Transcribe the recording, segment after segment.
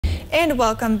And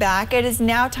welcome back. It is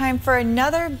now time for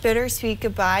another bittersweet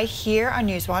goodbye here on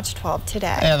Newswatch 12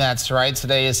 today. And that's right.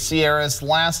 Today is Sierra's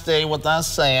last day with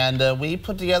us, and we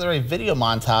put together a video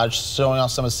montage showing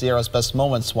off some of Sierra's best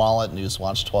moments while at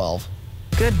Newswatch 12.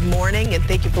 Good morning, and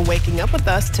thank you for waking up with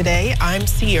us today. I'm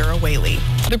Sierra Whaley.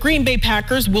 The Green Bay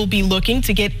Packers will be looking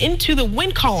to get into the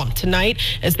win column tonight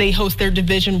as they host their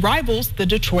division rivals, the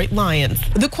Detroit Lions.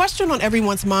 The question on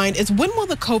everyone's mind is, when will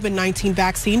the COVID-19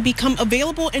 vaccine become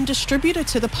available and distributed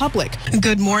to the public?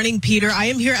 Good morning, Peter. I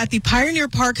am here at the Pioneer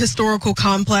Park Historical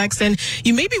Complex, and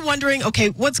you may be wondering, okay,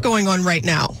 what's going on right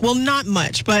now? Well, not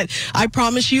much, but I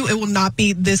promise you it will not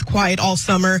be this quiet all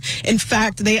summer. In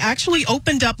fact, they actually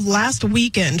opened up last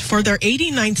weekend for their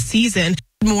 89th season.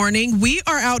 Good morning. We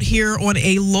are out here on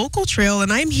a local trail,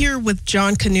 and I'm here with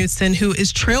John Knutson, who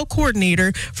is trail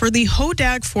coordinator for the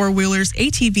Hodag Four-Wheelers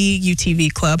ATV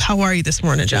UTV Club. How are you this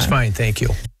morning, John? Just fine, thank you.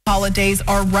 Holidays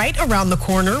are right around the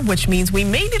corner, which means we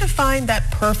may need to find that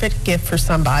perfect gift for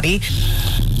somebody.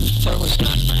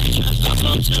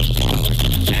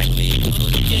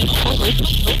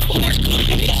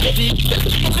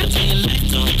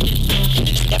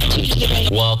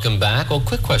 Welcome back. Well,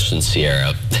 quick question,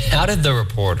 Sierra. How did the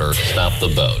reporter stop the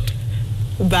boat?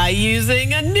 By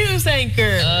using a news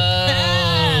anchor.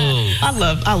 Oh.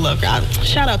 I love God.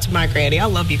 Shout out to my granny. I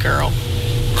love you, girl.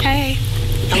 Hey.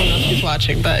 I don't know if she's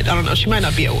watching, but I don't know. She might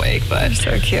not be awake, but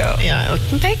So cute. yeah.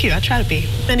 Thank you. I try to be.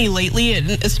 Any lately, and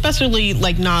especially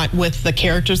like not with the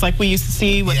characters like we used to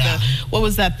see with the, what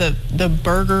was that? The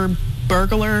burglar,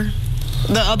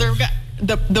 the other guy.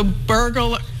 The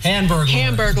burglar.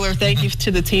 Hamburglar. Thank you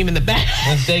to the team in the back.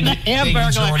 Well, thank you,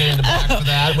 Jordan, in the back for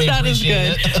that. We that is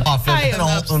appreciate good. it. I am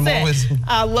upset.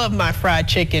 I love my fried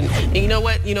chicken. And you know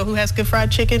what? You know who has good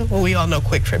fried chicken? Well, we all know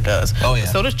Quick Trip does. Oh, yeah.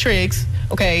 So does Triggs.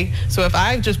 Okay, so if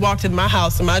I just walked in my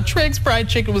house and my Triggs fried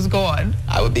chicken was gone,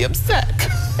 I would be upset.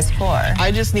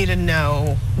 I just need to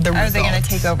know the results. Are they going to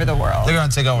take over the world? They're going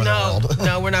to take over the world.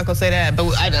 No, we're not going to say that,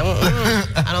 but I don't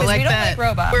like we don't that. like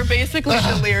robots. We're basically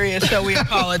delirious, so we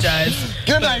apologize.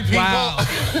 Good night, people. Wow.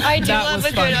 I do That love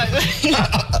was a good funny.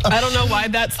 I don't know why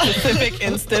that specific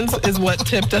instance is what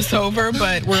tipped us over,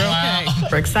 but we're okay.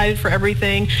 We're excited for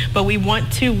everything, but we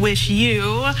want to wish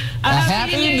you a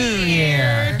Happy New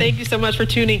Year. Thank you so much for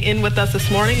tuning in with us this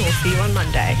morning. We'll see you on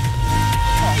Monday.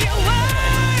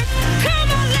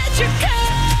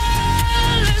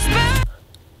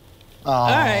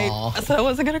 All right, so I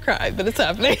wasn't going to cry, but it's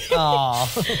happening. Oh,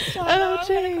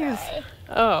 jeez.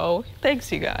 Oh,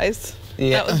 thanks, you guys.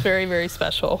 Yeah. That was very, very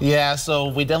special. Yeah, so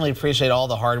we definitely appreciate all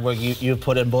the hard work you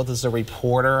put in, both as a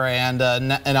reporter and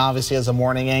obviously as a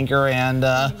morning anchor, and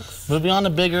moving on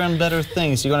to bigger and better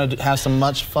things. You're going to have some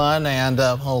much fun, and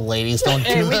oh, ladies, don't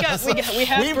do this. We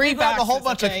have three boxes. A whole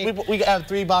bunch of, we have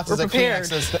 3 boxes of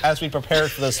Kleenex as we prepared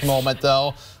for this moment,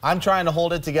 though. I'm trying to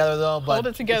hold it together, though. But hold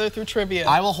it together through trivia.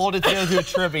 I will hold it together through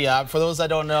trivia. For those that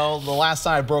don't know, the last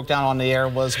time I broke down on the air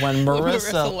was when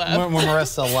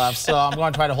Marissa left. So I'm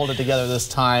going to try to hold it together this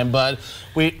time. But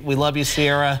we love you,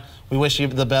 Sierra. We wish you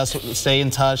the best. Stay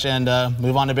in touch and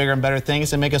move on to bigger and better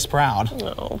things and make us proud.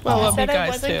 Oh, I love you guys, I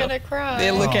wasn't going to cry.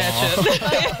 They look at you.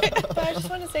 But I just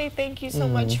want to say thank you so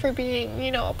much for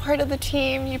being, a part of the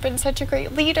team. You've been such a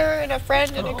great leader and a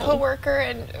friend and a coworker,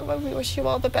 and we wish you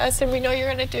all the best. And we know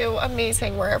you're going to do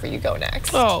amazing wherever you go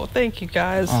next. Oh, thank you,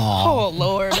 guys. Oh,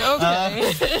 Lord.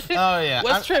 Okay. Oh yeah.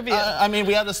 What's trivia? I mean,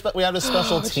 we have a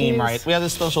special team, right? We have a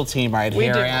special team right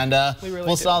here, and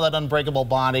we'll saw that unbreakable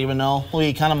bond, even though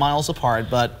we kind of miles apart.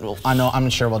 But I'm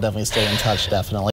sure we'll definitely stay in touch, definitely.